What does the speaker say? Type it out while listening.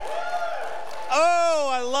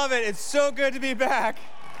love it. It's so good to be back.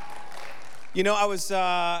 You know, I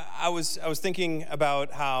was thinking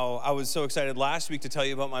about how I was so excited last week to tell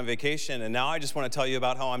you about my vacation, and now I just want to tell you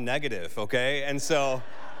about how I'm negative, okay? And so,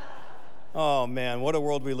 oh man, what a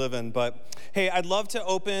world we live in. But hey, I'd love to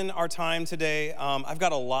open our time today. I've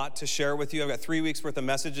got a lot to share with you. I've got 3 weeks worth of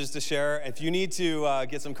messages to share. If you need to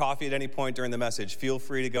get some coffee at any point during the message, feel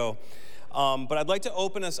free to go. But I'd like to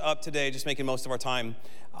open us up today, just making most of our time,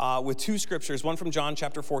 with two scriptures, one from John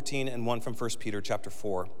chapter 14 and one from 1 Peter chapter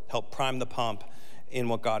 4. Help prime the pump in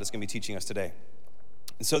what God is going to be teaching us today.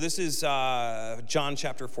 And so this is John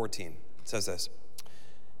chapter 14. It says this.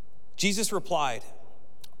 Jesus replied,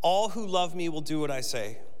 "All who love me will do what I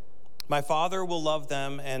say. My Father will love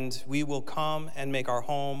them, and we will come and make our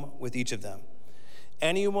home with each of them.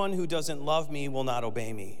 Anyone who doesn't love me will not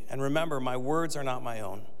obey me. And remember, my words are not my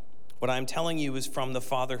own. What I am telling you is from the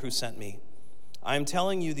Father who sent me. I am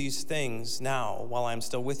telling you these things now while I am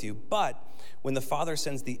still with you. But when the Father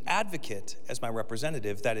sends the advocate as my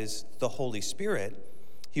representative, that is the Holy Spirit,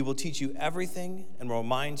 he will teach you everything and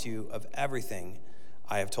remind you of everything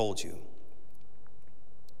I have told you."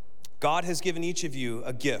 God has given each of you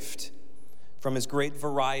a gift from his great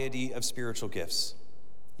variety of spiritual gifts.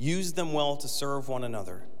 Use them well to serve one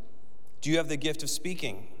another. Do you have the gift of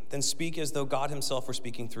speaking? Then speak as though God himself were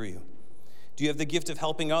speaking through you. Do you have the gift of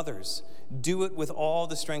helping others? Do it with all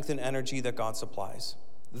the strength and energy that God supplies.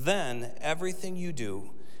 Then everything you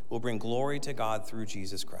do will bring glory to God through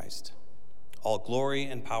Jesus Christ. All glory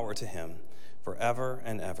and power to him forever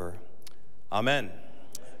and ever. Amen.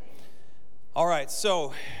 All right,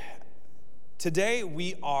 so today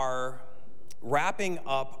we are wrapping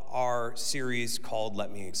up our series called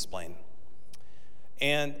Let Me Explain.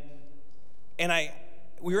 And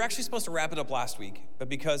we were actually supposed to wrap it up last week, but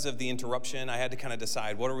because of the interruption, I had to kind of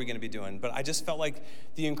decide, what are we going to be doing? But I just felt like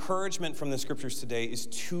the encouragement from the scriptures today is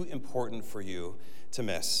too important for you to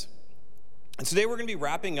miss. And today we're going to be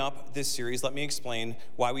wrapping up this series, Let Me Explain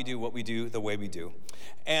Why We Do What We Do the Way We Do.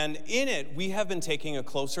 And in it, we have been taking a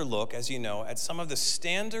closer look, as you know, at some of the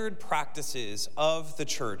standard practices of the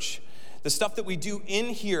church, the stuff that we do in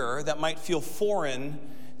here that might feel foreign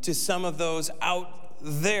to some of those out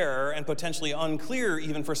there and potentially unclear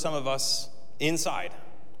even for some of us inside.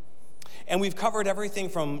 And we've covered everything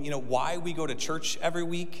from, why we go to church every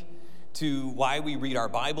week, to why we read our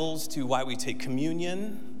Bibles, to why we take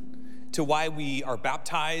communion, to why we are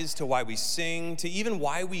baptized, to why we sing, to even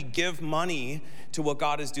why we give money to what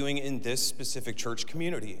God is doing in this specific church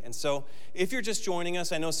community. And so if you're just joining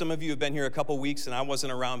us, I know some of you have been here a couple weeks and I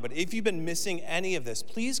wasn't around, but if you've been missing any of this,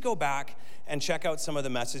 please go back and check out some of the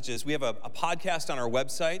messages. We have a podcast on our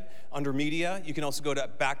website under media. You can also go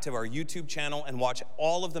back to our YouTube channel and watch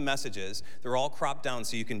all of the messages. They're all cropped down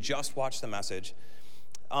so you can just watch the message.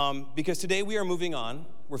 Because today we are moving on.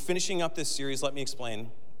 We're finishing up this series, Let Me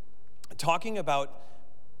Explain, talking about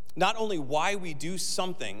not only why we do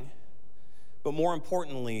something, but more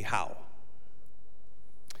importantly, how.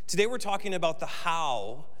 Today we're talking about the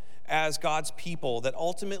how as God's people that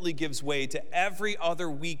ultimately gives way to every other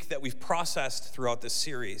week that we've processed throughout this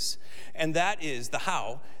series. And that is the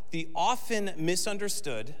how, the often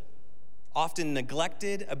misunderstood, often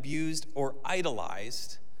neglected, abused, or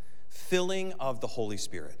idolized filling of the Holy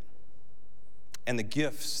Spirit and the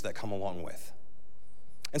gifts that come along with.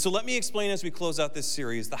 And so let me explain as we close out this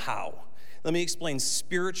series the how. Let me explain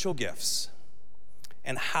spiritual gifts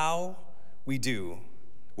and how we do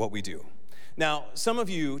what we do. Now, some of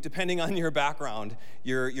you, depending on your background,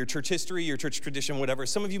 your church history, your church tradition, whatever,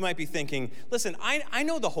 some of you might be thinking, listen, I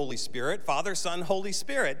know the Holy Spirit, Father, Son, Holy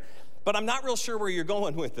Spirit, but I'm not real sure where you're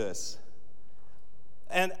going with this.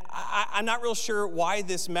 And I'm not real sure why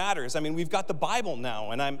this matters. I mean, we've got the Bible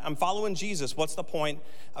now, and I'm following Jesus. What's the point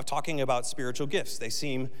of talking about spiritual gifts? They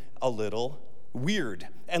seem a little weird.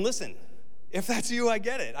 And listen, if that's you, I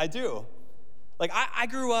get it. I do. Like, I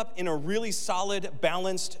grew up in a really solid,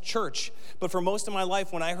 balanced church. But for most of my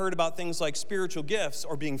life, when I heard about things like spiritual gifts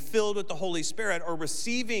or being filled with the Holy Spirit or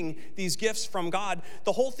receiving these gifts from God,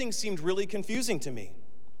 the whole thing seemed really confusing to me.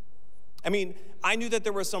 I mean, I knew that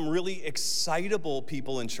there were some really excitable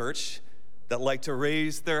people in church that like to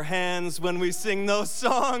raise their hands when we sing those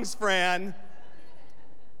songs, Fran.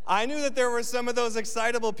 I knew that there were some of those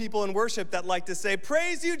excitable people in worship that like to say,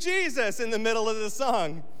 "Praise you, Jesus," in the middle of the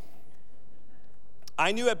song.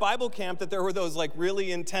 I knew at Bible camp that there were those like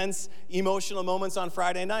really intense emotional moments on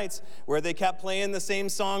Friday nights where they kept playing the same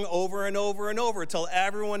song over and over and over till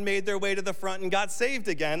everyone made their way to the front and got saved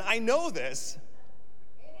again. I know this.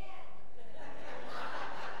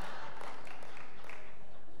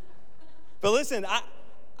 But listen,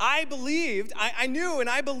 I believed, I knew and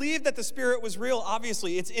I believed that the Spirit was real.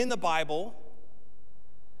 Obviously, it's in the Bible.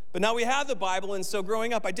 But now we have the Bible, and so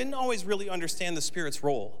growing up, I didn't always really understand the Spirit's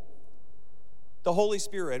role. The Holy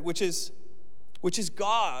Spirit, which is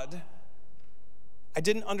God. I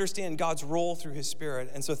didn't understand God's role through his Spirit.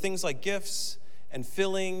 And so things like gifts and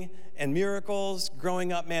filling and miracles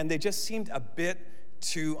growing up, man, they just seemed a bit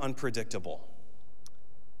too unpredictable.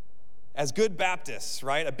 As good Baptists,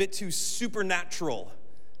 right, a bit too supernatural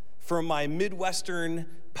for my Midwestern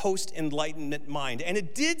post-Enlightenment mind. And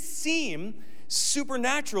it did seem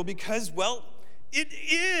supernatural because, well, it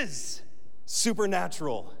is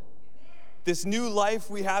supernatural. This new life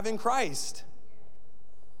we have in Christ.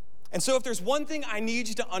 And so if there's one thing I need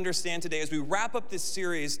you to understand today as we wrap up this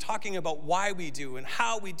series talking about why we do and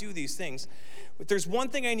how we do these things, if there's one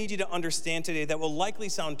thing I need you to understand today that will likely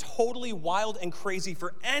sound totally wild and crazy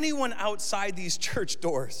for anyone outside these church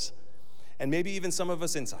doors, and maybe even some of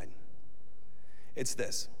us inside, it's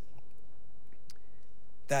this: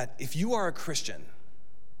 that if you are a Christian,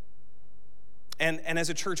 and as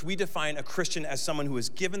a church, we define a Christian as someone who has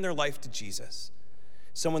given their life to Jesus,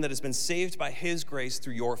 someone that has been saved by his grace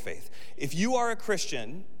through your faith. If you are a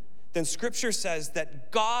Christian, then Scripture says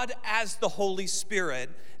that God, as the Holy Spirit,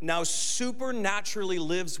 now supernaturally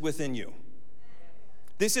lives within you.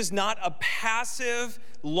 This is not a passive,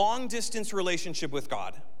 long-distance relationship with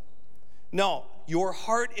God. No, your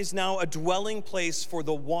heart is now a dwelling place for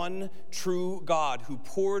the one true God who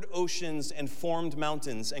poured oceans and formed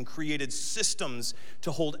mountains and created systems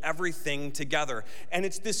to hold everything together. And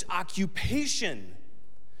it's this occupation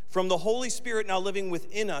from the Holy Spirit now living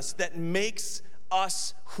within us that makes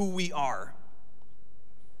us who we are.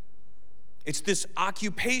 It's this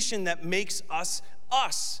occupation that makes us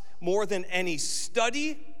us more than any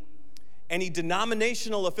study, any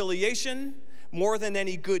denominational affiliation, more than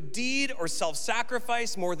any good deed or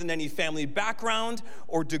self-sacrifice, more than any family background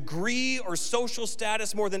or degree or social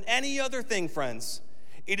status, more than any other thing, friends.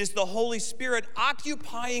 It is the Holy Spirit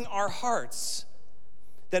occupying our hearts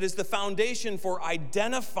that is the foundation for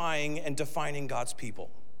identifying and defining God's people.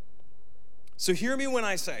 So hear me when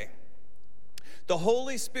I say, the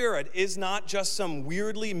Holy Spirit is not just some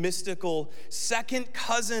weirdly mystical second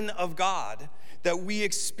cousin of God that we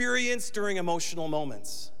experience during emotional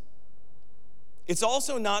moments. It's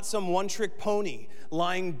also not some one-trick pony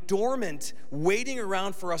lying dormant, waiting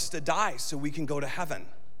around for us to die so we can go to heaven.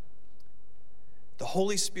 The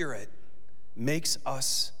Holy Spirit makes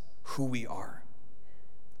us who we are.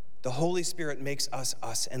 The Holy Spirit makes us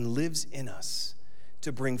us and lives in us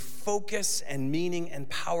to bring focus and meaning and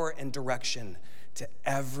power and direction to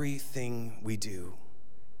everything we do.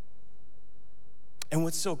 And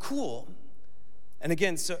what's so cool, and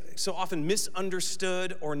again, so often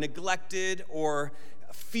misunderstood or neglected or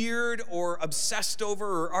feared or obsessed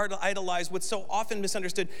over or idolized, what's so often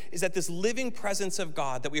misunderstood is that this living presence of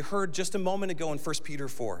God that we heard just a moment ago in 1 Peter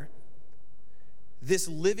 4, this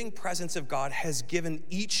living presence of God has given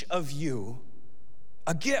each of you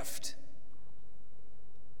a gift.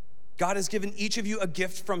 God has given each of you a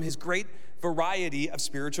gift from his great variety of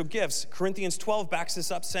spiritual gifts. Corinthians 12 backs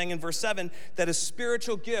this up, saying in verse 7 that a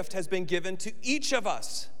spiritual gift has been given to each of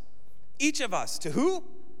us. Each of us. To who?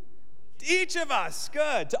 To each of us.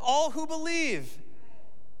 Good. To all who believe.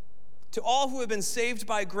 To all who have been saved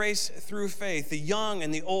by grace through faith, the young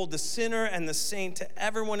and the old, the sinner and the saint, to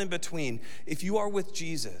everyone in between. If you are with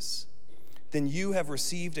Jesus, then you have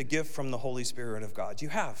received a gift from the Holy Spirit of God. You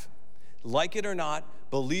have. Like it or not,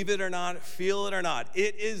 believe it or not, feel it or not,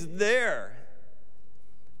 it is there.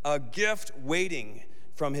 A gift waiting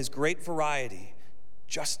from his great variety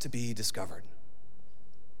just to be discovered.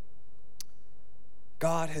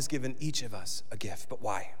 God has given each of us a gift, but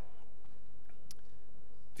why?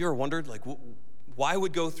 Have you ever wondered, like, why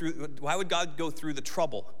would God go through the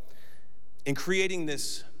trouble in creating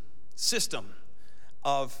this system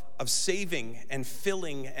of saving and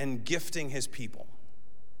filling and gifting his people?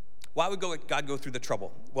 Why would God go through the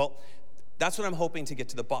trouble? Well, that's what I'm hoping to get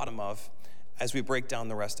to the bottom of as we break down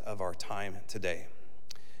the rest of our time today.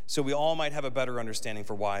 So we all might have a better understanding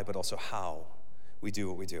for why, but also how we do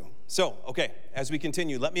what we do. So, okay, as we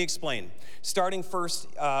continue, let me explain. Starting first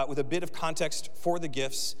with a bit of context for the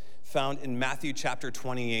gifts found in Matthew chapter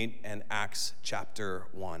 28 and Acts chapter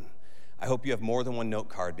 1. I hope you have more than one note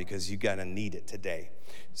card because you're gonna need it today.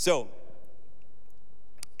 So,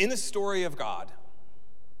 in the story of God,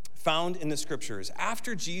 found in the scriptures,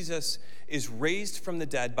 after Jesus is raised from the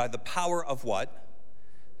dead by the power of what?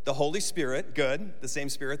 The Holy Spirit, good, the same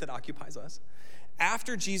Spirit that occupies us.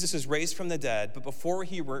 After Jesus is raised from the dead, but before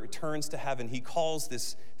he returns to heaven, he calls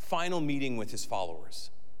this final meeting with his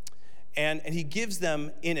followers. And he gives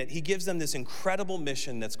them this incredible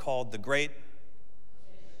mission that's called the Great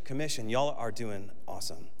Commission. Y'all are doing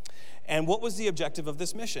awesome. And what was the objective of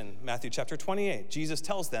this mission? Matthew chapter 28. Jesus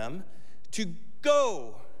tells them to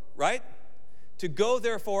go, right? To go,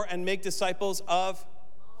 therefore, and make disciples of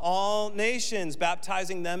all nations,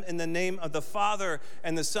 baptizing them in the name of the Father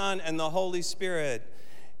and the Son and the Holy Spirit.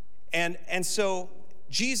 And so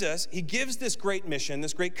Jesus, he gives this great mission,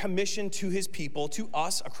 this great commission to his people, to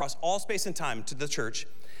us across all space and time, to the church.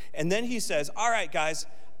 And then he says, all right, guys,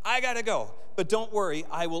 I gotta go. But don't worry,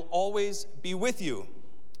 I will always be with you.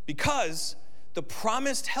 Because the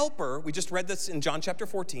promised helper, we just read this in John chapter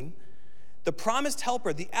 14, the promised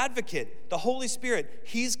helper, the advocate, the Holy Spirit,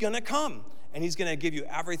 he's gonna come and he's gonna give you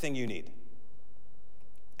everything you need.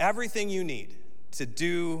 Everything you need to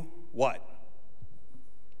do what?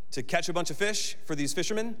 To catch a bunch of fish for these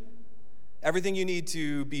fishermen? Everything you need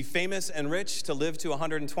to be famous and rich, to live to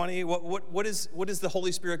 120? What is the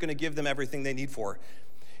Holy Spirit gonna give them everything they need for?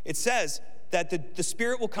 It says that the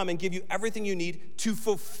Spirit will come and give you everything you need to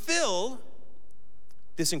fulfill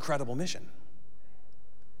this incredible mission.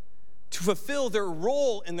 To fulfill their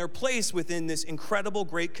role and their place within this incredible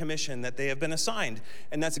great commission that they have been assigned.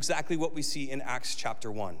 And that's exactly what we see in Acts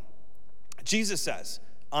chapter 1. Jesus says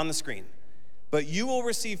on the screen, but you will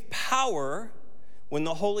receive power when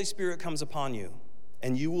the Holy Spirit comes upon you,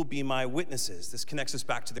 and you will be my witnesses. This connects us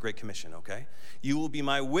back to the Great Commission, okay? You will be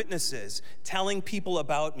my witnesses, telling people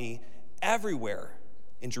about me everywhere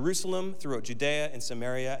in Jerusalem, throughout Judea and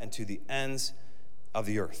Samaria, and to the ends of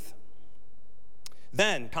the earth.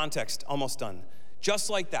 Then, context, almost done. Just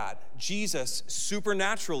like that, Jesus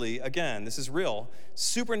supernaturally, again, this is real,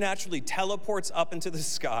 supernaturally teleports up into the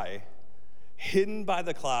sky, hidden by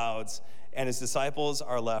the clouds, and his disciples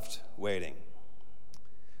are left waiting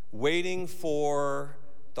for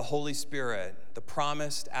the Holy Spirit, the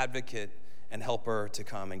promised advocate and helper, to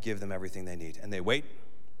come and give them everything they need. And they wait,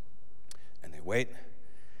 and they wait,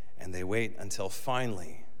 and they wait until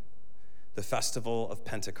finally the festival of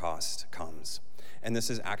Pentecost comes. And this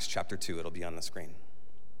is Acts chapter 2. It'll be on the screen.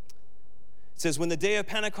 It says, when the day of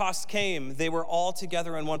Pentecost came, they were all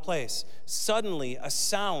together in one place. Suddenly, a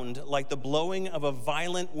sound like the blowing of a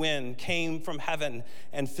violent wind came from heaven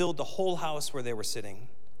and filled the whole house where they were sitting.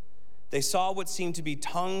 They saw what seemed to be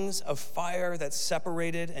tongues of fire that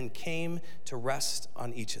separated and came to rest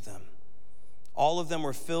on each of them. All of them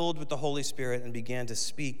were filled with the Holy Spirit and began to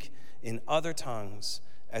speak in other tongues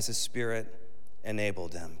as the Spirit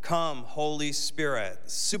enabled them. Come, Holy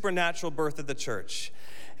Spirit, supernatural birth of the church.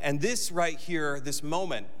 And this right here, this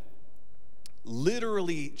moment,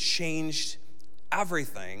 literally changed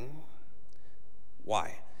everything.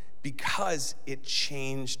 Why? Because it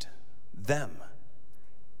changed them.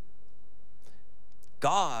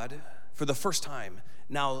 God, for the first time,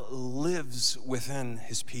 now lives within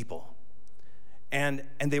his people. And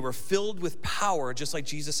they were filled with power, just like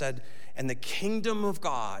Jesus said, and the kingdom of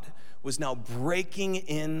God was now breaking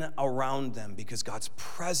in around them because God's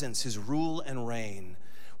presence, his rule and reign,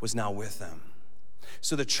 was now with them.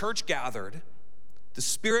 So the church gathered, the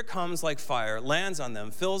Spirit comes like fire, lands on them,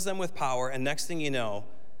 fills them with power, and next thing you know,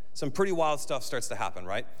 some pretty wild stuff starts to happen,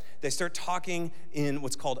 right? They start talking in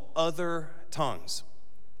what's called other tongues.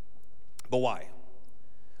 But why?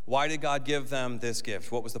 Why did God give them this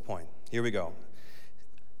gift? What was the point? Here we go.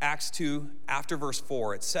 Acts 2, after verse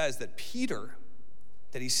 4, it says that Peter,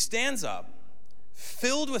 that he stands up,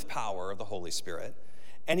 filled with power of the Holy Spirit,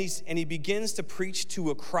 and he begins to preach to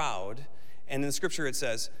a crowd. And in the scripture it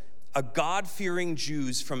says, a God-fearing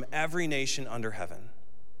Jews from every nation under heaven.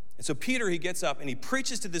 And so Peter, he gets up and he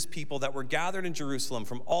preaches to this people that were gathered in Jerusalem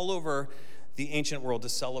from all over the ancient world to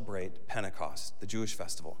celebrate Pentecost, the Jewish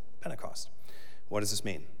festival, Pentecost. What does this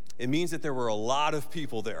mean? It means that there were a lot of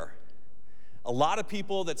people there. A lot of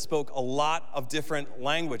people that spoke a lot of different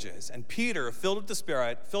languages. And Peter, filled with the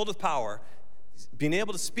Spirit, filled with power, being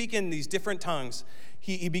able to speak in these different tongues,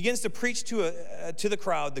 he begins to preach to the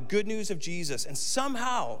crowd the good news of Jesus. And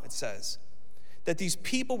somehow, it says, that these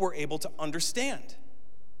people were able to understand.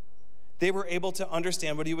 They were able to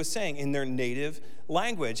understand what he was saying in their native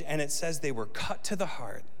language. And it says they were cut to the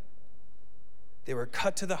heart. They were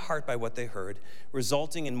cut to the heart by what they heard,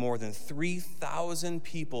 resulting in more than 3,000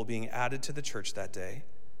 people being added to the church that day,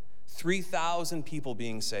 3,000 people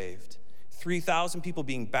being saved, 3,000 people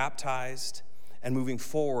being baptized and moving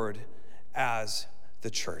forward as the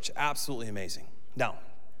church. Absolutely amazing. Now,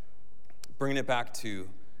 bringing it back to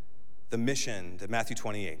the mission, to Matthew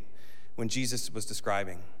 28, when Jesus was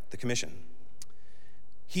describing the commission.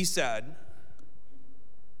 He said,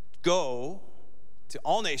 go to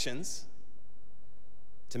all nations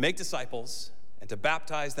to make disciples and to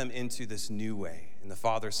baptize them into this new way in the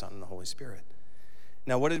Father, Son, and the Holy Spirit.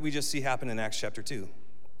 Now, what did we just see happen in Acts chapter 2?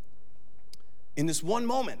 In this one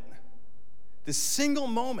moment, this single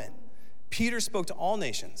moment, Peter spoke to all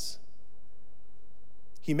nations.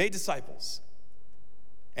 He made disciples,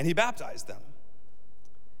 and he baptized them.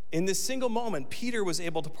 In this single moment, Peter was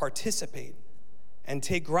able to participate and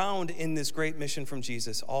take ground in this great mission from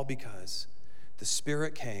Jesus, all because the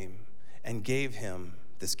Spirit came and gave him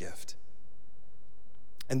this gift.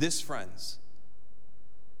 And this, friends,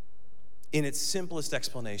 in its simplest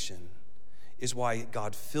explanation, is why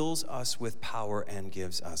God fills us with power and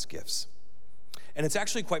gives us gifts. And it's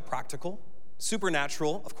actually quite practical,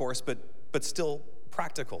 supernatural, of course, but still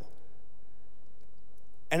practical.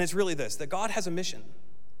 And it's really this, that God has a mission.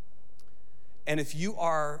 And if you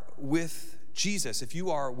are with Jesus, if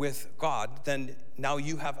you are with God, then now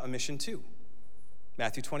you have a mission too.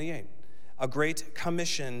 Matthew 28, a great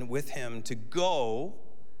commission with him to go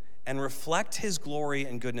and reflect his glory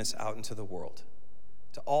and goodness out into the world,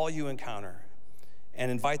 to all you encounter,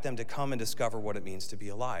 and invite them to come and discover what it means to be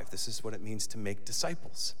alive. This is what it means to make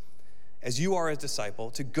disciples. As you are a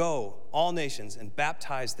disciple, to go all nations and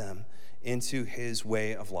baptize them into his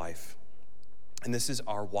way of life. And this is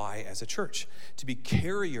our why as a church, to be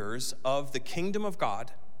carriers of the kingdom of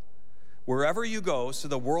God wherever you go, so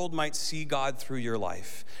the world might see God through your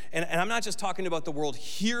life. And I'm not just talking about the world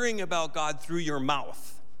hearing about God through your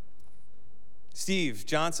mouth. Steve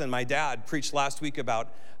Johnson, my dad, preached last week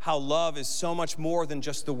about how love is so much more than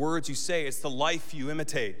just the words you say, it's the life you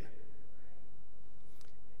imitate.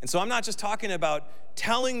 And so I'm not just talking about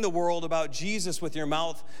telling the world about Jesus with your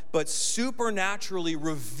mouth, but supernaturally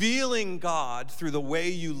revealing God through the way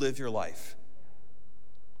you live your life.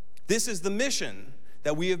 This is the mission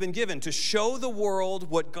that we have been given, to show the world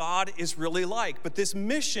what God is really like. But this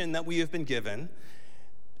mission that we have been given,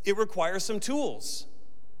 it requires some tools.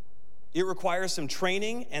 It requires some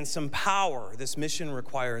training and some power. This mission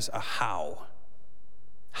requires a how.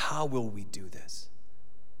 How will we do this?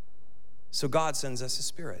 So God sends us His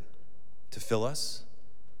Spirit to fill us,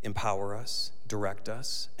 empower us, direct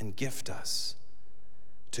us, and gift us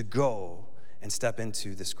to go and step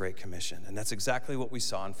into this great commission. And that's exactly what we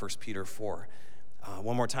saw in 1 Peter 4.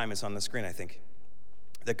 One more time, it's on the screen, I think.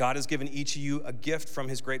 That God has given each of you a gift from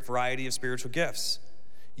His great variety of spiritual gifts.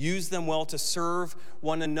 Use them well to serve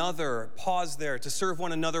one another. Pause there. To serve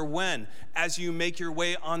one another when? As you make your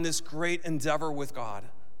way on this great endeavor with God.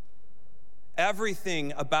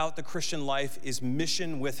 Everything about the Christian life is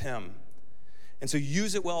mission with Him. And so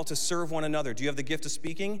use it well to serve one another. Do you have the gift of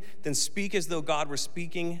speaking? Then speak as though God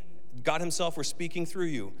Himself were speaking through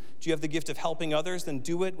you. Do you have the gift of helping others? Then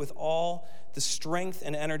do it with all the strength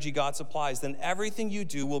and energy God supplies. Then everything you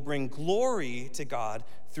do will bring glory to God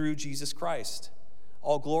through Jesus Christ.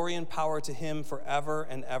 All glory and power to Him forever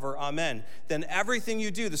and ever. Amen. Then everything you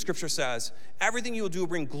do, the scripture says, everything you will do will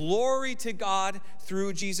bring glory to God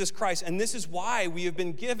through Jesus Christ. And this is why we have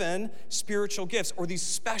been given spiritual gifts, or these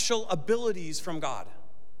special abilities from God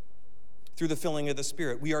through the filling of the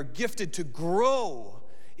Spirit. We are gifted to grow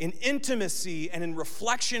in intimacy and in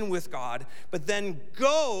reflection with God, but then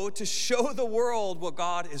go to show the world what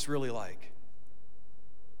God is really like.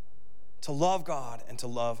 To love God and to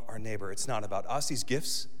love our neighbor. It's not about us. These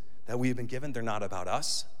gifts that we have been given, they're not about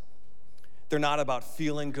us. They're not about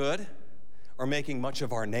feeling good or making much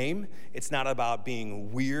of our name. It's not about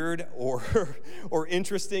being weird or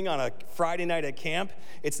interesting on a Friday night at camp.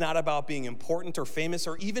 It's not about being important or famous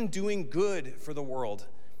or even doing good for the world.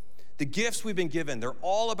 The gifts we've been given, they're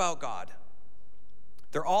all about God.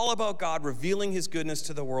 They're all about God revealing His goodness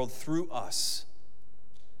to the world through us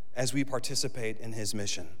as we participate in His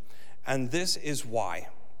mission. And this is why.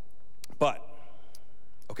 But,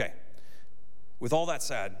 okay, with all that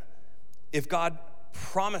said, if God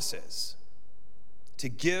promises to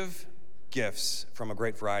give gifts from a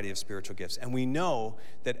great variety of spiritual gifts, and we know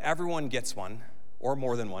that everyone gets one, or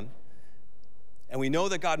more than one, and we know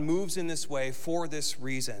that God moves in this way for this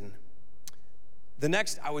reason, the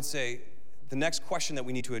next question that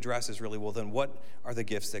we need to address is really, well, then what are the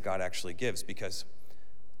gifts that God actually gives? Because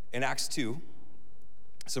in Acts 2,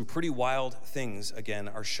 some pretty wild things, again,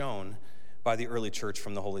 are shown by the early church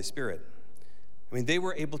from the Holy Spirit. I mean, they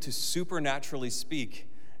were able to supernaturally speak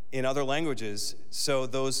in other languages so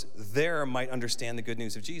those there might understand the good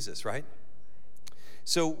news of Jesus, right?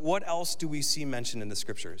 So what else do we see mentioned in the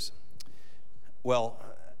scriptures? Well,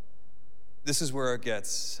 this is where it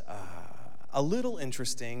gets a little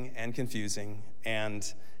interesting and confusing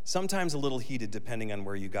and sometimes a little heated depending on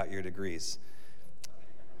where you got your degrees.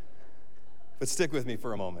 But stick with me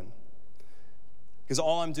for a moment, because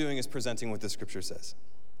all I'm doing is presenting what the scripture says.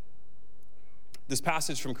 This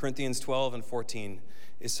passage from Corinthians 12 and 14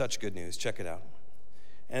 is such good news. Check it out.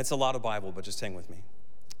 And it's a lot of Bible, but just hang with me.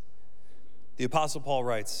 The Apostle Paul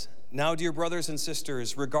writes, "Now, dear brothers and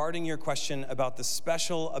sisters, regarding your question about the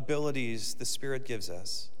special abilities the Spirit gives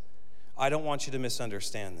us, I don't want you to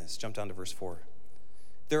misunderstand this." Jump down to verse 4.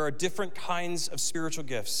 "There are different kinds of spiritual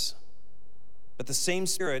gifts, but the same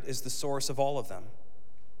Spirit is the source of all of them.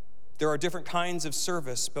 There are different kinds of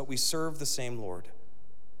service, but we serve the same Lord.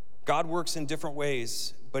 God works in different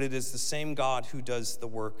ways, but it is the same God who does the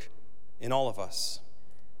work in all of us.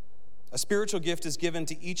 A spiritual gift is given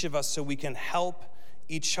to each of us so we can help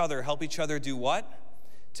each other. Help each other do what?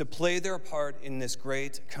 To play their part in this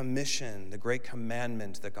great commission, the great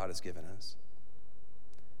commandment that God has given us."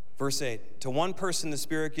 Verse 8, "To one person the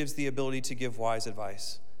Spirit gives the ability to give wise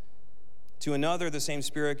advice. To another the same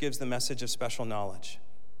Spirit gives the message of special knowledge.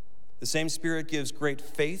 The same Spirit gives great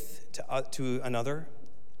faith to another,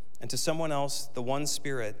 and to someone else the one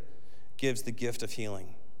Spirit gives the gift of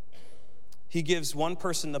healing. He gives one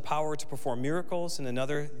person the power to perform miracles and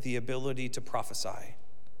another the ability to prophesy.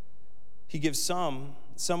 He gives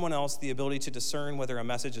someone else the ability to discern whether a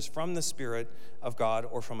message is from the Spirit of God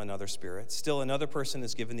or from another spirit. Still, another person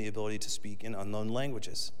is given the ability to speak in unknown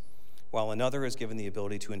languages, while another is given the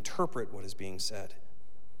ability to interpret what is being said.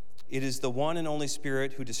 It is the one and only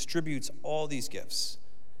Spirit who distributes all these gifts.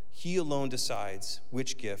 He alone decides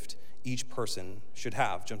which gift each person should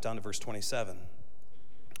have." Jump down to verse 27.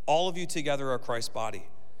 "All of you together are Christ's body,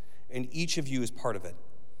 and each of you is part of it.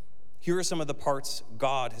 Here are some of the parts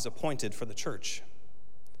God has appointed for the church.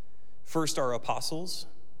 First are apostles,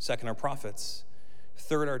 second are prophets,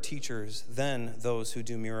 third are teachers, then those who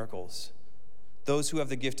do miracles, those who have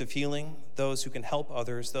the gift of healing, those who can help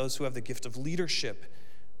others, those who have the gift of leadership,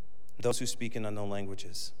 those who speak in unknown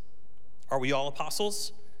languages. Are we all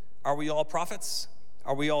apostles? Are we all prophets?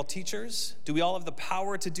 Are we all teachers? Do we all have the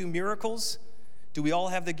power to do miracles? Do we all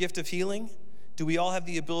have the gift of healing? Do we all have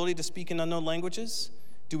the ability to speak in unknown languages?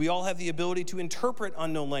 Do we all have the ability to interpret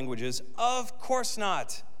unknown languages? Of course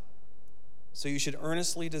not. So you should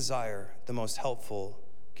earnestly desire the most helpful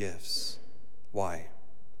gifts." Why?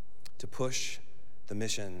 To push the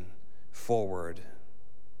mission forward.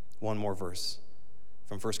 One more verse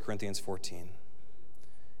from 1 Corinthians 14.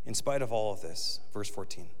 "In spite of all of this," verse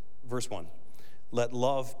 14, verse 1, "let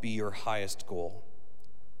love be your highest goal.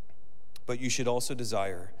 But you should also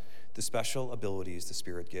desire the special abilities the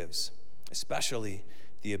Spirit gives, especially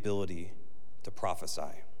the ability to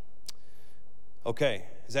prophesy." Okay,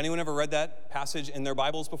 has anyone ever read that passage in their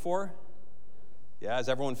Bibles before? Yeah, is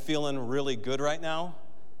everyone feeling really good right now?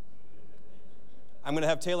 I'm going to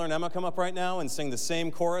have Taylor and Emma come up right now and sing the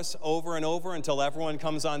same chorus over and over until everyone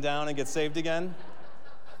comes on down and gets saved again.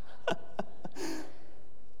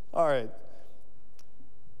 All right.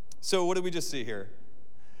 So what did we just see here?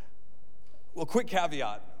 Well, quick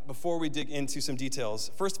caveat before we dig into some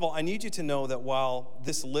details. First of all, I need you to know that while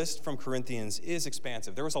this list from Corinthians is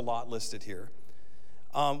expansive, there was a lot listed here,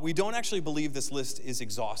 we don't actually believe this list is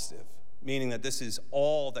exhaustive, meaning that this is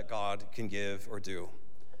all that God can give or do.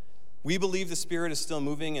 We believe the Spirit is still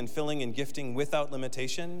moving and filling and gifting without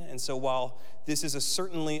limitation, and so while this is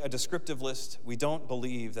certainly a descriptive list, we don't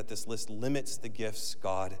believe that this list limits the gifts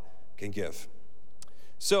God can give.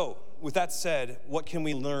 So, with that said, what can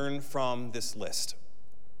we learn from this list?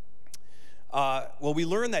 Well, we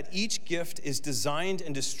learn that each gift is designed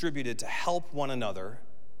and distributed to help one another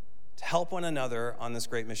on this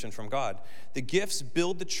great mission from God. The gifts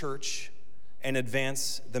build the church and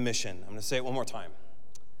advance the mission. I'm going to say it one more time.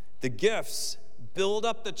 The gifts build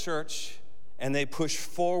up the church and they push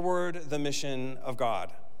forward the mission of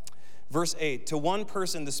God. Verse 8, "To one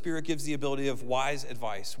person the Spirit gives the ability of wise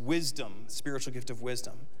advice, wisdom, spiritual gift of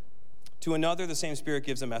wisdom. To another the same Spirit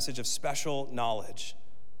gives a message of special knowledge."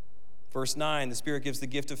 Verse 9, "The Spirit gives the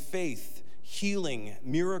gift of faith, healing,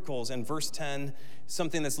 miracles." And verse 10,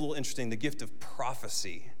 something that's a little interesting, the gift of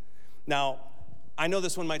prophecy. Now, I know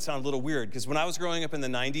this one might sound a little weird because when I was growing up in the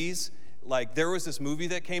 90s, there was this movie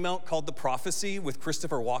that came out called The Prophecy with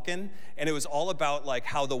Christopher Walken, and it was all about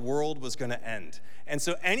how the world was going to end. And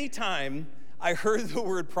so anytime I heard the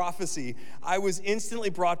word prophecy, I was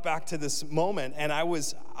instantly brought back to this moment, and I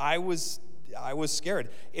was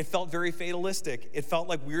scared. It felt very fatalistic. It felt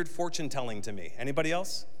like weird fortune telling to me. Anybody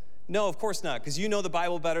else? No, of course not, because you know the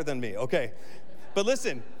Bible better than me. Okay. But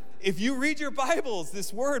listen, if you read your Bibles,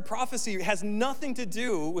 this word prophecy has nothing to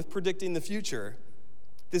do with predicting the future.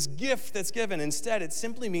 This gift that's given, instead, it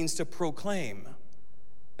simply means to proclaim,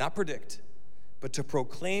 not predict, but to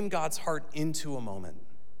proclaim God's heart into a moment,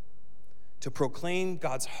 to proclaim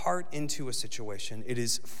God's heart into a situation. It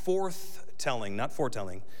is forthtelling, not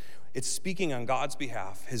foretelling. It's speaking on God's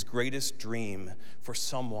behalf, his greatest dream for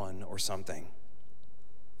someone or something.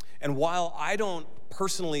 And while I don't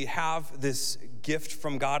personally have this gift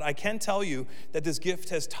from God, I can tell you that this gift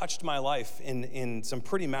has touched my life in some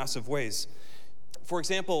pretty massive ways. For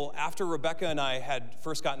example, after Rebecca and I had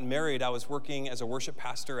first gotten married, I was working as a worship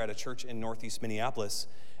pastor at a church in Northeast Minneapolis.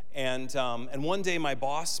 And one day my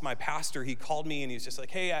boss, my pastor, he called me and he's just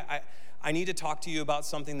like, hey, I need to talk to you about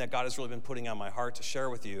something that God has really been putting on my heart to share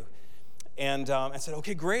with you. And I said,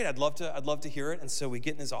 okay, great, I'd love to hear it. And so we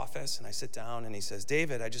get in his office and I sit down and he says,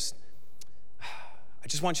 David, I just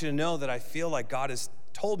want you to know that I feel like God has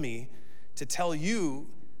told me to tell you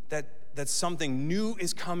that something new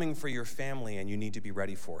is coming for your family and you need to be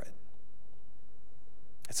ready for it.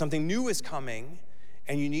 That something new is coming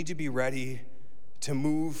and you need to be ready to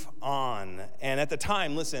move on. And at the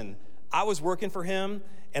time, listen, I was working for him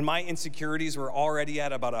and my insecurities were already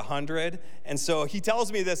at about 100. And so he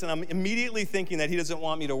tells me this and I'm immediately thinking that he doesn't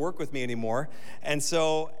want me to work with me anymore. And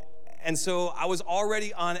so I was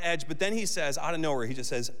already on edge, but then he says, out of nowhere, he just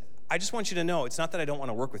says, I just want you to know, it's not that I don't want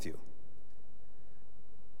to work with you.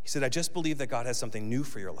 He said, I just believe that God has something new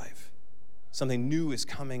for your life. Something new is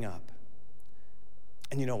coming up.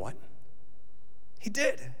 And you know what? He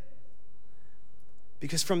did.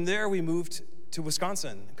 Because from there we moved to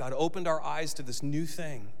Wisconsin. God opened our eyes to this new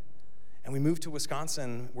thing. And we moved to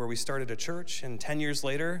Wisconsin where we started a church. And 10 years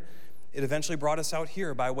later, it eventually brought us out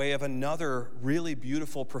here by way of another really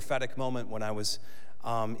beautiful prophetic moment when I was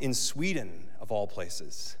in Sweden, of all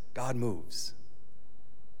places. God moves.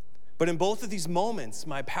 But in both of these moments,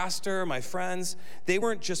 my pastor, my friends, they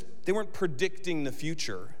weren't predicting the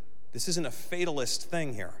future. This isn't a fatalist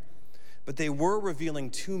thing here. But they were revealing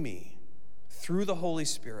to me through the Holy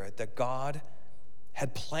Spirit that God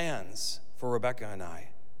had plans for Rebecca and I.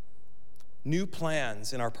 New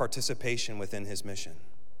plans in our participation within his mission.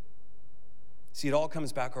 See, it all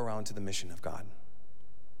comes back around to the mission of God.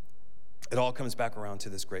 It all comes back around to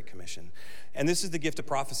this Great Commission. And this is the gift of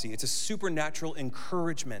prophecy. It's a supernatural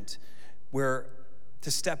encouragement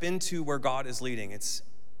to step into where God is leading. It's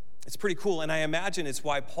pretty cool. And I imagine it's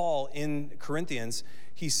why Paul in Corinthians,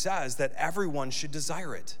 he says that everyone should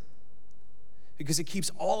desire it. Because it keeps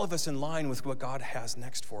all of us in line with what God has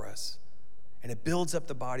next for us. And it builds up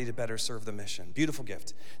the body to better serve the mission. Beautiful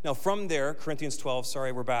gift. Now from there, Corinthians 12,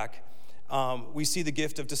 sorry, we're back. We see the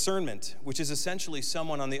gift of discernment, which is essentially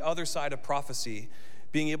someone on the other side of prophecy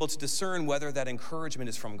being able to discern whether that encouragement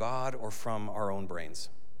is from God or from our own brains.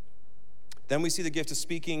 Then we see the gift of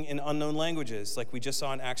speaking in unknown languages, like we just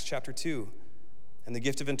saw in Acts chapter 2, and the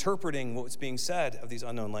gift of interpreting what was being said of these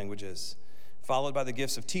unknown languages, followed by the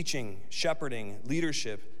gifts of teaching, shepherding,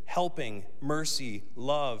 leadership, helping, mercy,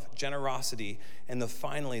 love, generosity, and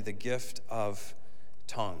finally the gift of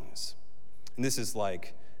tongues. And this is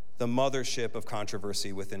like the mothership of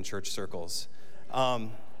controversy within church circles.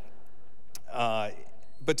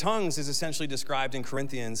 But tongues is essentially described in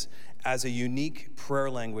Corinthians as a unique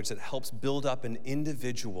prayer language that helps build up an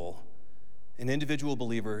individual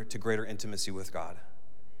believer to greater intimacy with God.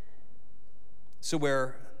 So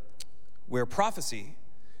where prophecy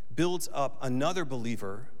builds up another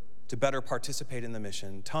believer to better participate in the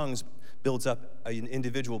mission, tongues builds up an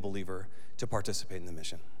individual believer to participate in the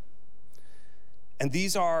mission. And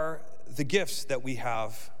these are the gifts that we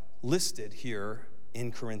have listed here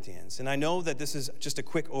in Corinthians. And I know that this is just a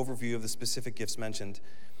quick overview of the specific gifts mentioned.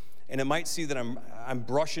 And it might see that I'm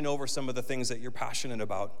brushing over some of the things that you're passionate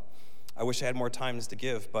about. I wish I had more time to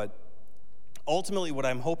give, but ultimately what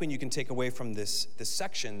I'm hoping you can take away from this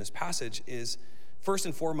section, this passage, is first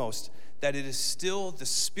and foremost that it is still the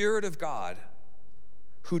Spirit of God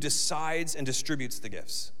who decides and distributes the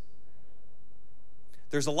gifts.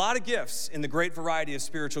 There's a lot of gifts in the great variety of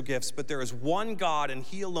spiritual gifts, but there is one God, and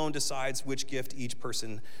he alone decides which gift each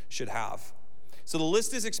person should have. So the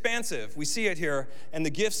list is expansive. We see it here, and the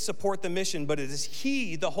gifts support the mission, but it is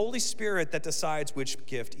he, the Holy Spirit, that decides which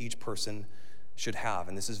gift each person should have.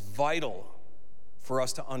 And this is vital for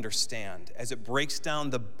us to understand as it breaks down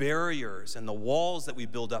the barriers and the walls that we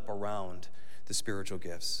build up around the spiritual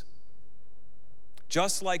gifts.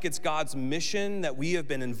 Just like it's God's mission that we have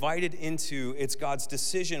been invited into, it's God's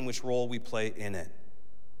decision which role we play in it.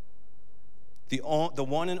 The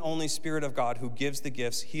one and only Spirit of God who gives the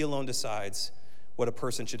gifts, he alone decides what a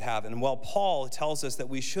person should have. And while Paul tells us that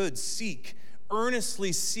we should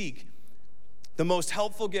earnestly seek the most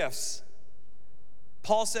helpful gifts,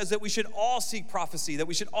 Paul says that we should all seek prophecy, that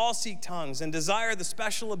we should all seek tongues and desire the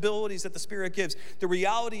special abilities that the Spirit gives. The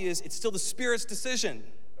reality is it's still the Spirit's decision.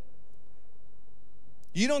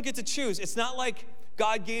 You don't get to choose. It's not like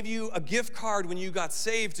God gave you a gift card when you got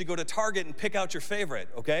saved to go to Target and pick out your favorite,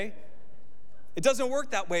 okay? It doesn't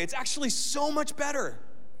work that way. It's actually so much better.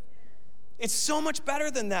 It's so much better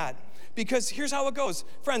than that, because here's how it goes.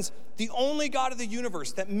 Friends, the only God of the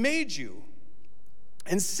universe that made you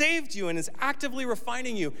and saved you and is actively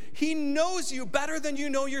refining you, he knows you better than you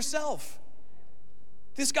know yourself.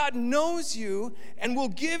 This God knows you and will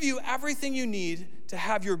give you everything you need to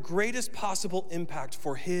have your greatest possible impact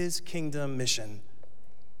for his kingdom mission.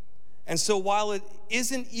 And so while it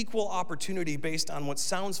isn't equal opportunity based on what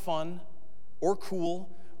sounds fun or cool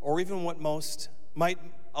or even what most might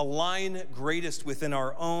align greatest within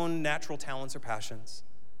our own natural talents or passions,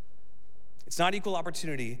 it's not equal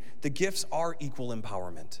opportunity. The gifts are equal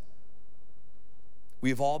empowerment. We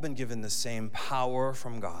have all been given the same power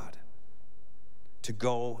from God to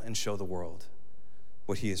go and show the world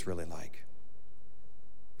what he is really like,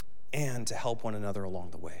 and to help one another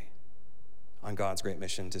along the way on God's great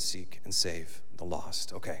mission to seek and save the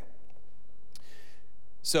lost. Okay.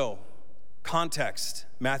 So, context,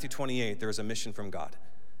 Matthew 28, there is a mission from God.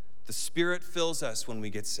 The Spirit fills us when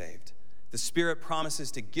we get saved. The Spirit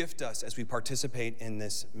promises to gift us as we participate in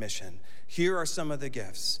this mission. Here are some of the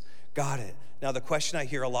gifts. Got it. Now, the question I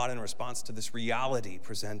hear a lot in response to this reality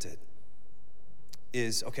presented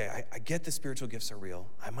is, okay, I get the spiritual gifts are real.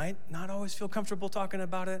 I might not always feel comfortable talking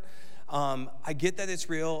about it. I get that it's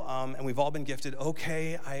real, and we've all been gifted.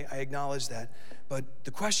 Okay, I acknowledge that. But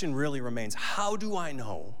the question really remains, how do I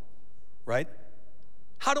know, right?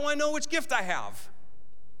 How do I know which gift I have?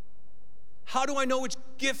 How do I know which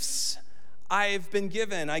gifts I've been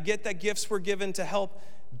given? I get that gifts were given to help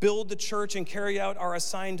build the church and carry out our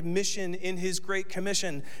assigned mission in his great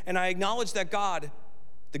commission. And I acknowledge that God,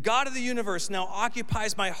 the God of the universe, now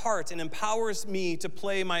occupies my heart and empowers me to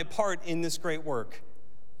play my part in this great work.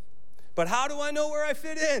 But how do I know where I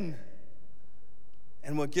fit in?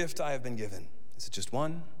 And what gift I have been given? Is it just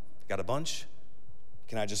one? Got a bunch?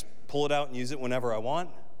 Can I just pull it out and use it whenever I want?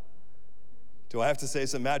 Do I have to say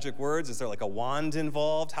some magic words? Is there like a wand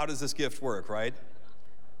involved? How does this gift work, right?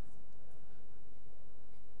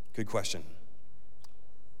 Good question.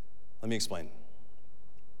 Let me explain.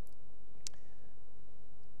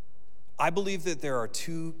 I believe that there are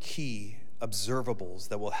two key observables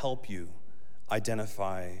that will help you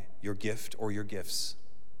identify your gift or your gifts.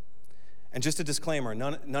 And just a disclaimer,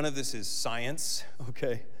 none of this is science,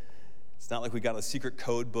 okay? It's not like we got a secret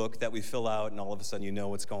code book that we fill out and all of a sudden you know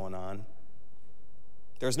what's going on.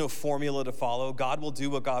 There's no formula to follow. God will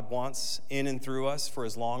do what God wants in and through us for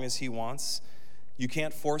as long as he wants. You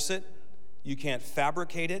can't force it. You can't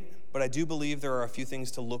fabricate it. But I do believe there are a few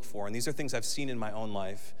things to look for. And these are things I've seen in my own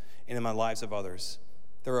life and in my lives of others.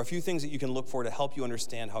 There are a few things that you can look for to help you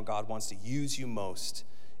understand how God wants to use you most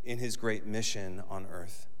in his great mission on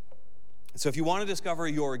earth. So if you want to discover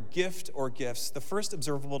your gift or gifts, the first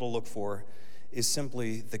observable to look for is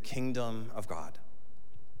simply the kingdom of God.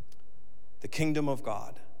 The kingdom of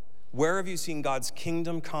God. Where have you seen God's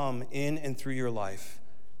kingdom come in and through your life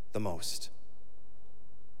the most?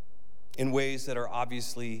 In ways that are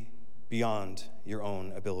obviously beyond your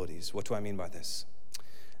own abilities. What do I mean by this?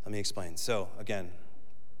 Let me explain. So, again,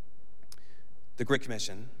 the Great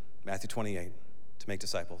Commission, Matthew 28, to make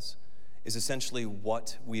disciples, is essentially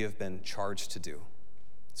what we have been charged to do.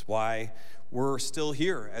 It's why we're still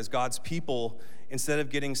here as God's people instead of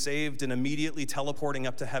getting saved and immediately teleporting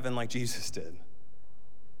up to heaven like Jesus did.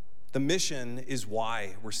 The mission is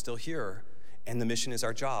why we're still here, and the mission is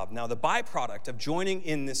our job. Now, the byproduct of joining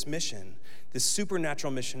in this mission, this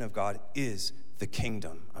supernatural mission of God, is the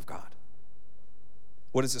kingdom of God.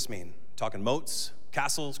 What does this mean? Talking moats,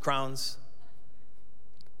 castles, crowns?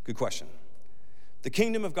 Good question. The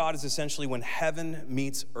kingdom of God is essentially when heaven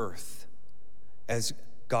meets earth as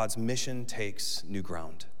God's mission takes new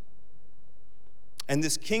ground. And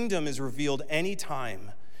this kingdom is revealed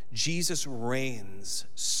anytime Jesus reigns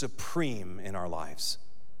supreme in our lives.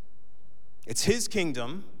 It's his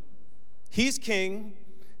kingdom. He's king.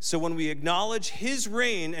 So when we acknowledge his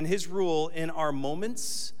reign and his rule in our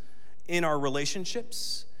moments, in our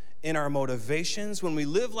relationships, in our motivations, when we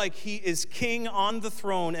live like he is king on the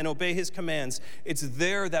throne and obey his commands, it's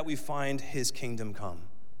there that we find his kingdom come.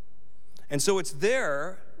 And so it's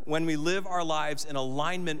there when we live our lives in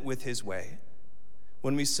alignment with his way,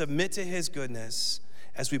 when we submit to his goodness,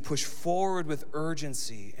 as we push forward with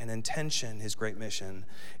urgency and intention his great mission,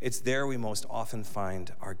 it's there we most often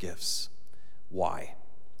find our gifts. Why?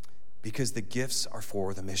 Because the gifts are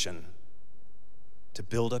for the mission, to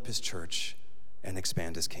build up his church and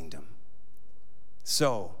expand his kingdom.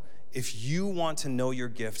 So, if you want to know your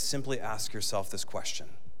gift, simply ask yourself this question.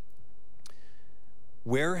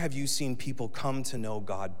 Where have you seen people come to know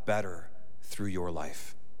God better through your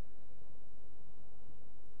life?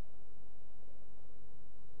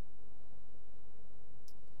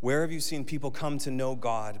 Where have you seen people come to know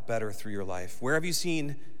God better through your life? Where have you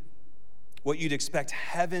seen what you'd expect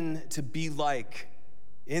heaven to be like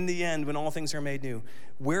in the end when all things are made new?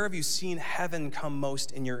 Where have you seen heaven come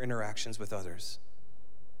most in your interactions with others?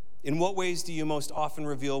 In what ways do you most often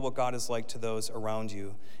reveal what God is like to those around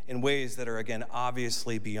you in ways that are, again,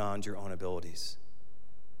 obviously beyond your own abilities?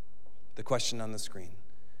 The question on the screen,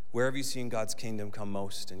 where have you seen God's kingdom come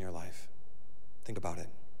most in your life? Think about it.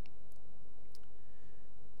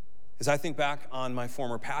 As I think back on my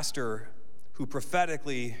former pastor who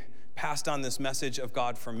prophetically passed on this message of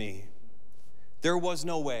God for me, there was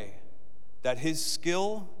no way that his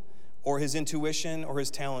skill or his intuition or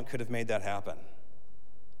his talent could have made that happen.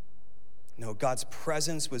 No, God's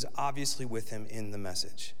presence was obviously with him in the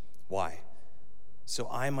message. Why? So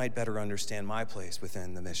I might better understand my place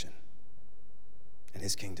within the mission and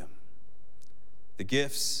his kingdom. The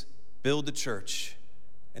gifts build the church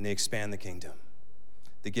and they expand the kingdom.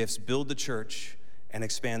 The gifts build the church and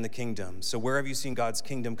expand the kingdom. So where have you seen God's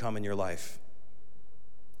kingdom come in your life?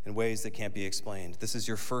 In ways that can't be explained. This is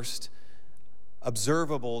your first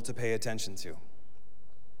observable to pay attention to.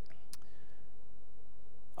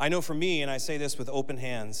 I know for me, and I say this with open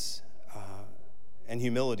hands and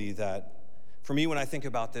humility, that for me when I think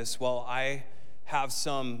about this, well, I have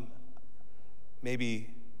some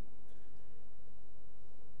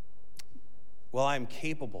I'm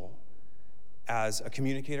capable as a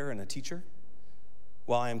communicator and a teacher,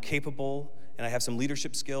 while I am capable and I have some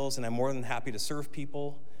leadership skills and I'm more than happy to serve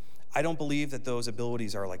people, I don't believe that those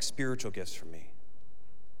abilities are like spiritual gifts for me.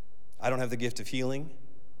 I don't have the gift of healing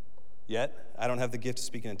yet. I don't have the gift of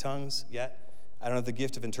speaking in tongues yet. I don't have the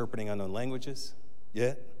gift of interpreting unknown languages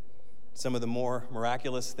yet. Some of the more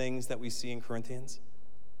miraculous things that we see in Corinthians.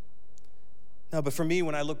 No, but for me,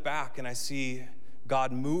 when I look back and I see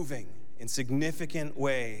God moving in significant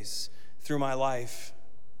ways through my life,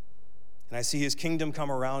 and I see his kingdom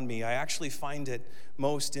come around me, I actually find it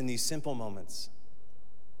most in these simple moments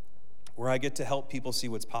where I get to help people see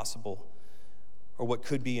what's possible or what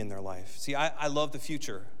could be in their life. See, I love the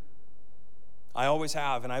future. I always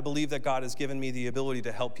have, and I believe that God has given me the ability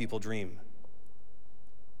to help people dream.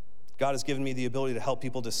 God has given me the ability to help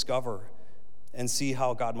people discover and see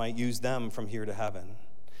how God might use them from here to heaven.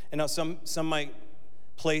 And now some might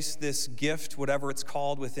place this gift, whatever it's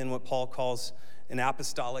called, within what Paul calls an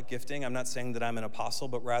apostolic gifting. I'm not saying that I'm an apostle,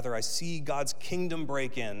 but rather I see God's kingdom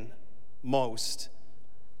break in most.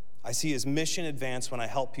 I see his mission advance when I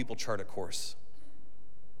help people chart a course,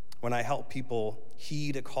 when I help people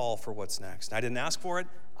heed a call for what's next. I didn't ask for it,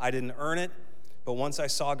 I didn't earn it, but once I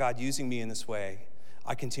saw God using me in this way,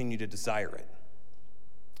 I continue to desire it.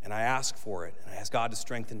 And I ask for it, and I ask God to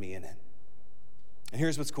strengthen me in it. And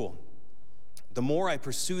here's what's cool. The more I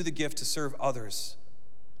pursue the gift to serve others,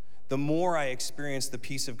 the more I experience the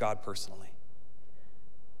peace of God personally.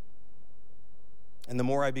 And the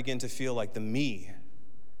more I begin to feel like the me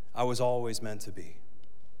I was always meant to be.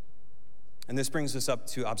 And this brings us up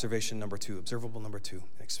to observation number 2, observable number 2,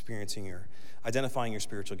 identifying your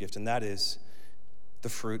spiritual gift, and that is the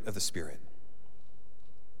fruit of the Spirit.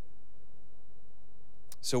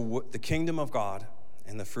 So the kingdom of God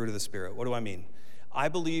and the fruit of the Spirit, what do I mean? I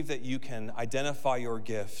believe that you can identify your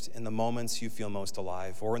gift in the moments you feel most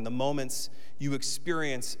alive, or in the moments you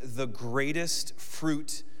experience the greatest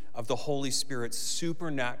fruit of the Holy Spirit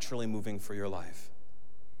supernaturally moving for your life.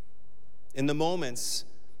 In the moments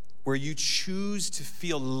where you choose to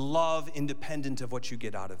feel love independent of what you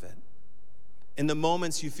get out of it. In the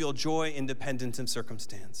moments you feel joy independent of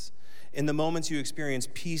circumstance. In the moments you experience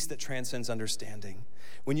peace that transcends understanding.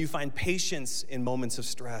 When you find patience in moments of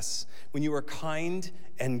stress. When you are kind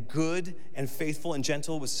and good and faithful and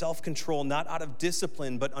gentle with self-control, not out of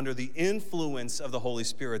discipline, but under the influence of the Holy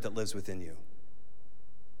Spirit that lives within you.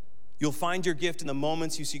 You'll find your gift in the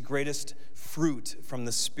moments you see greatest fruit from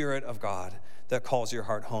the Spirit of God that calls your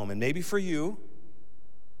heart home. And maybe for you,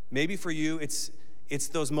 it's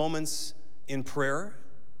those moments in prayer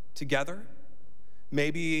together.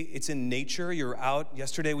 Maybe it's in nature. You're out.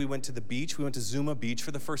 Yesterday we went to the beach. We went to Zuma Beach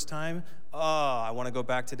for the first time. Oh, I want to go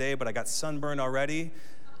back today, but I got sunburned already.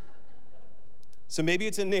 So maybe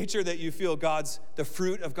it's in nature that you feel the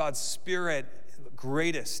fruit of God's Spirit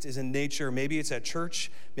greatest is in nature. Maybe it's at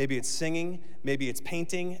church. Maybe it's singing. Maybe it's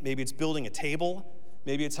painting. Maybe it's building a table.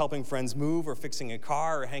 Maybe it's helping friends move or fixing a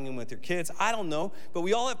car or hanging with your kids. I don't know. But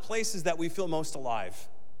we all have places that we feel most alive.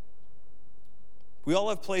 We all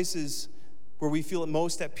have places where we feel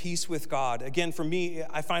most at peace with God. Again, for me,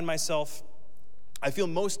 I find myself I feel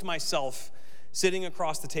most myself sitting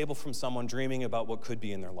across the table from someone dreaming about what could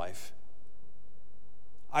be in their life.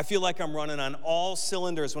 I feel like I'm running on all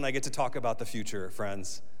cylinders when I get to talk about the future,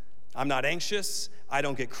 friends. I'm not anxious. I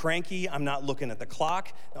don't get cranky. I'm not looking at the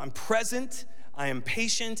clock. I'm present. I am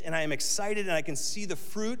patient, and I am excited, and I can see the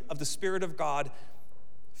fruit of the Spirit of God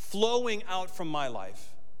flowing out from my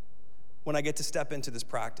life when I get to step into this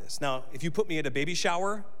practice. Now, if you put me at a baby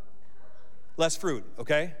shower, less fruit,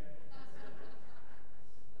 okay?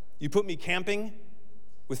 You put me camping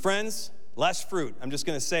with friends, less fruit. I'm just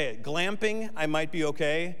going to say it. Glamping, I might be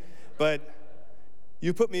okay, but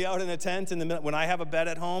you put me out in a tent when I have a bed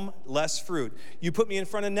at home, less fruit. You put me in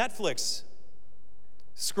front of Netflix,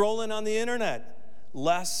 scrolling on the internet,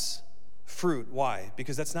 less fruit. Why?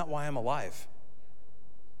 Because that's not why I'm alive.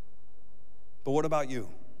 But what about you?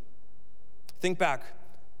 Think back.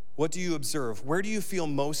 What do you observe? Where do you feel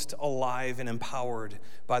most alive and empowered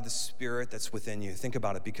by the Spirit that's within you? Think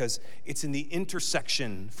about it, because it's in the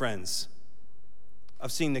intersection, friends,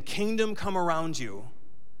 of seeing the kingdom come around you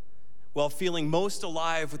while feeling most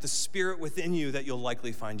alive with the Spirit within you that you'll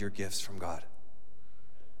likely find your gifts from God.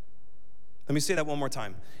 Let me say that one more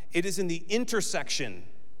time. It is in the intersection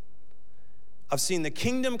of seeing the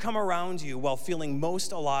kingdom come around you while feeling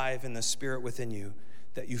most alive in the Spirit within you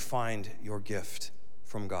that you find your gift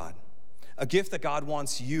from God. A gift that God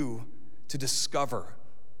wants you to discover.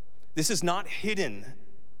 This is not hidden.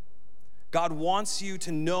 God wants you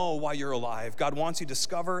to know why you're alive. God wants you to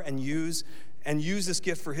discover and use this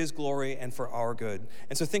gift for His glory and for our good.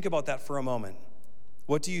 And so think about that for a moment.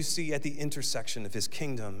 What do you see at the intersection of His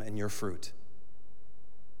kingdom and your fruit?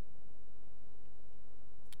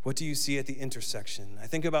 What do you see at the intersection? I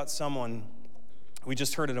think about someone, we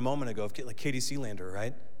just heard it a moment ago, like Katie Sealander,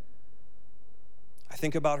 right? I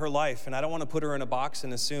think about her life, and I don't want to put her in a box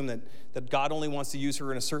and assume that God only wants to use her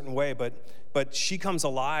in a certain way, but she comes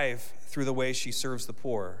alive through the way she serves the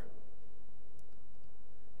poor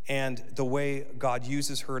and the way God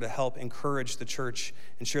uses her to help encourage the church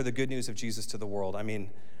and share the good news of Jesus to the world. I mean,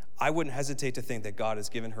 I wouldn't hesitate to think that God has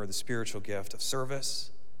given her the spiritual gift of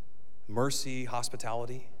service, mercy,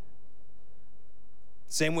 hospitality.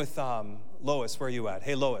 Same with Lois. Where are you at?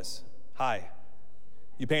 Hey, Lois. Hi.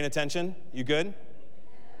 You paying attention? You good?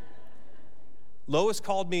 Lois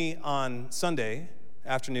called me on Sunday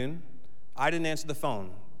afternoon. I didn't answer the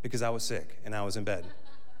phone because I was sick and I was in bed.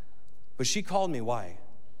 But she called me. Why?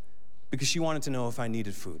 Because she wanted to know if I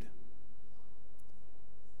needed food.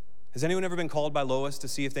 Has anyone ever been called by Lois to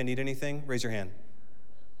see if they need anything? Raise your hand.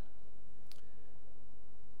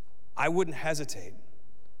 I wouldn't hesitate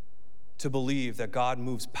to believe that God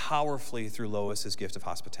moves powerfully through Lois's gift of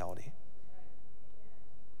hospitality.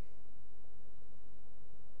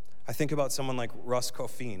 I think about someone like Russ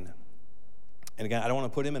Coffin. And again, I don't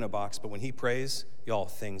want to put him in a box, but when he prays, y'all,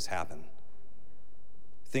 things happen.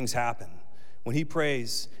 Things happen. When he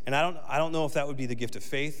prays, and I don't know if that would be the gift of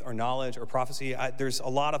faith or knowledge or prophecy. There's a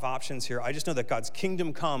lot of options here. I just know that God's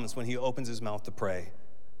kingdom comes when he opens his mouth to pray.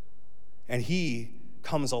 And he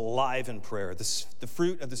comes alive in prayer. The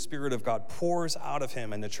fruit of the Spirit of God pours out of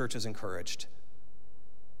him, and the church is encouraged.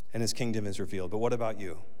 And his kingdom is revealed. But what about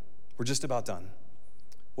you? We're just about done.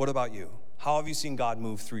 What about you? How have you seen God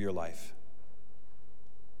move through your life?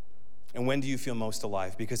 And when do you feel most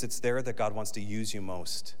alive? Because it's there that God wants to use you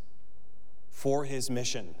most for his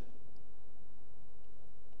mission.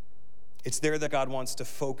 It's there that God wants to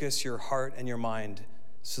focus your heart and your mind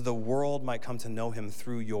so the world might come to know him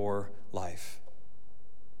through your life.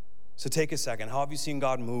 So take a second. How have you seen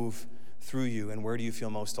God move through you, and where do you feel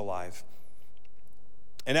most alive?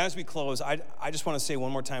 And as we close, I just want to say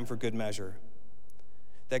one more time for good measure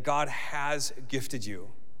that God has gifted you.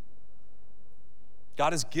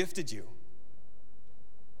 God has gifted you.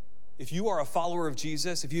 If you are a follower of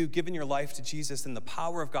Jesus, if you've given your life to Jesus, then the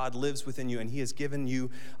power of God lives within you, and he has given you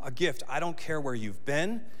a gift. I don't care where you've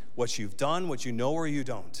been, what you've done, what you know or you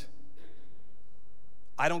don't.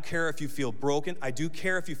 I don't care if you feel broken. I do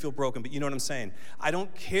care if you feel broken, but you know what I'm saying. I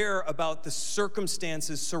don't care about the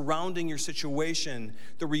circumstances surrounding your situation.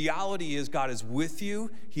 The reality is God is with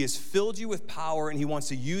you. He has filled you with power, and he wants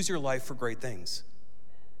to use your life for great things.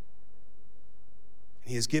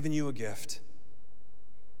 He has given you a gift.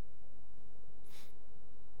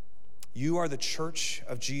 You are the church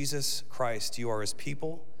of Jesus Christ. You are his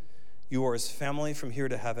people. You are his family from here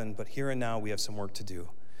to heaven, but here and now we have some work to do.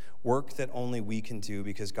 Work that only we can do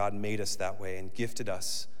because God made us that way and gifted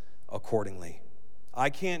us accordingly.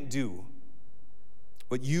 I can't do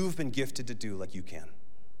what you've been gifted to do like you can.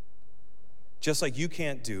 Just like you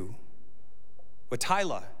can't do what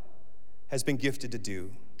Tyla has been gifted to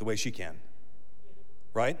do the way she can.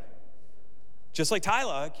 Right? Just like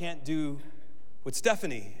Tyla can't do what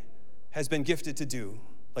Stephanie has been gifted to do,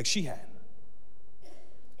 like she had.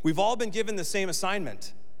 We've all been given the same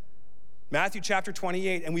assignment. Matthew chapter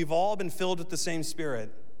 28, and we've all been filled with the same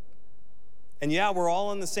Spirit. And yeah, we're all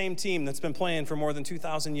on the same team that's been playing for more than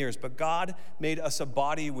 2,000 years, but God made us a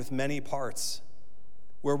body with many parts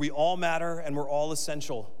where we all matter and we're all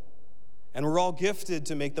essential. And we're all gifted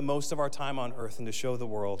to make the most of our time on earth and to show the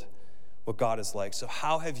world what God is like. So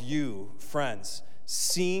how have you, friends,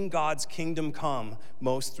 seen God's kingdom come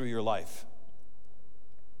most through your life?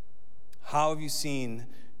 How have you seen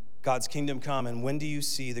God's kingdom come, and when do you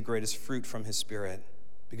see the greatest fruit from his Spirit?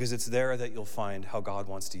 Because it's there that you'll find how God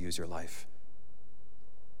wants to use your life.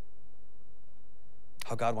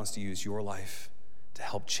 How God wants to use your life to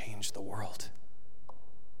help change the world.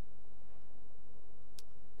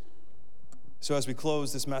 So as we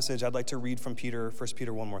close this message, I'd like to read from 1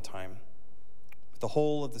 Peter one more time, with the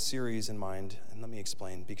whole of the series in mind. And let me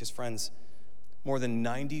explain, because friends, more than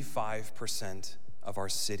 95% of our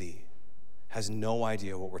city has no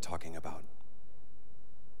idea what we're talking about.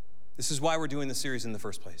 This is why we're doing this series in the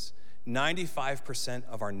first place. 95%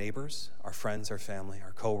 of our neighbors, our friends, our family,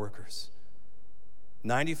 our coworkers,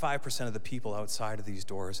 95% of the people outside of these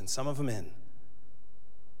doors, and some of them in,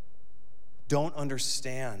 don't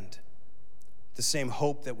understand the same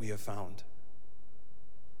hope that we have found.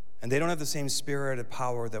 And they don't have the same spirit and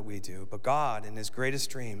power that we do. But God, in his greatest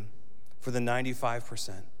dream for the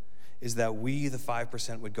 95%, is that we, the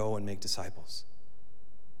 5%, would go and make disciples.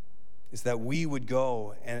 Is that we would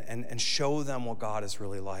go and show them what God is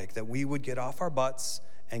really like. That we would get off our butts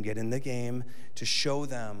and get in the game to show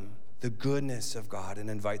them the goodness of God and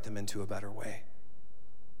invite them into a better way.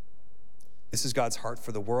 This is God's heart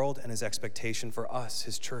for the world and his expectation for us,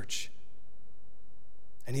 his church.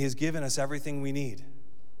 And he has given us everything we need.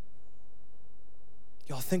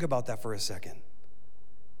 Y'all think about that for a second.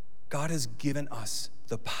 God has given us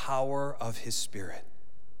the power of his Spirit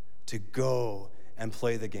to go and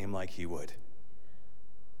play the game like he would.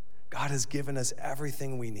 God has given us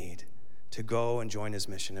everything we need to go and join his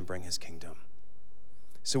mission and bring his kingdom.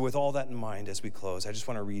 So with all that in mind, as we close, I just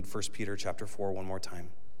want to read 1 Peter chapter 4 one more time.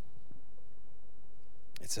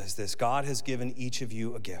 It says this: God has given each of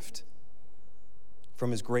you a gift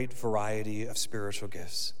from his great variety of spiritual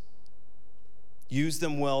gifts. Use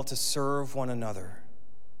them well to serve one another.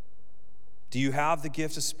 Do you have the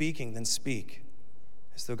gift of speaking? Then speak,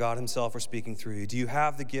 as though God himself were speaking through you. Do you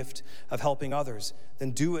have the gift of helping others?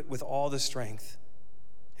 Then do it with all the strength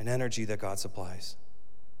and energy that God supplies.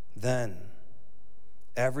 Then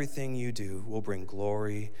everything you do will bring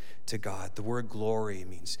glory to God. The word glory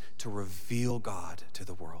means to reveal God to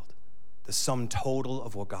the world. The sum total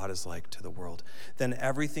of what God is like to the world. Then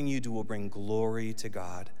everything you do will bring glory to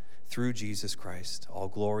God through Jesus Christ. All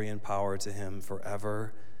glory and power to him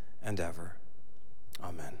forever and ever.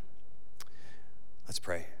 Amen. Let's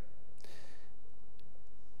pray.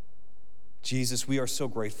 Jesus, we are so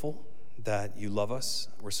grateful that you love us.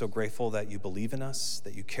 We're so grateful that you believe in us,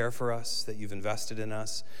 that you care for us, that you've invested in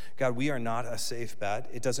us. God, we are not a safe bet.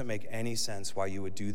 It doesn't make any sense why you would do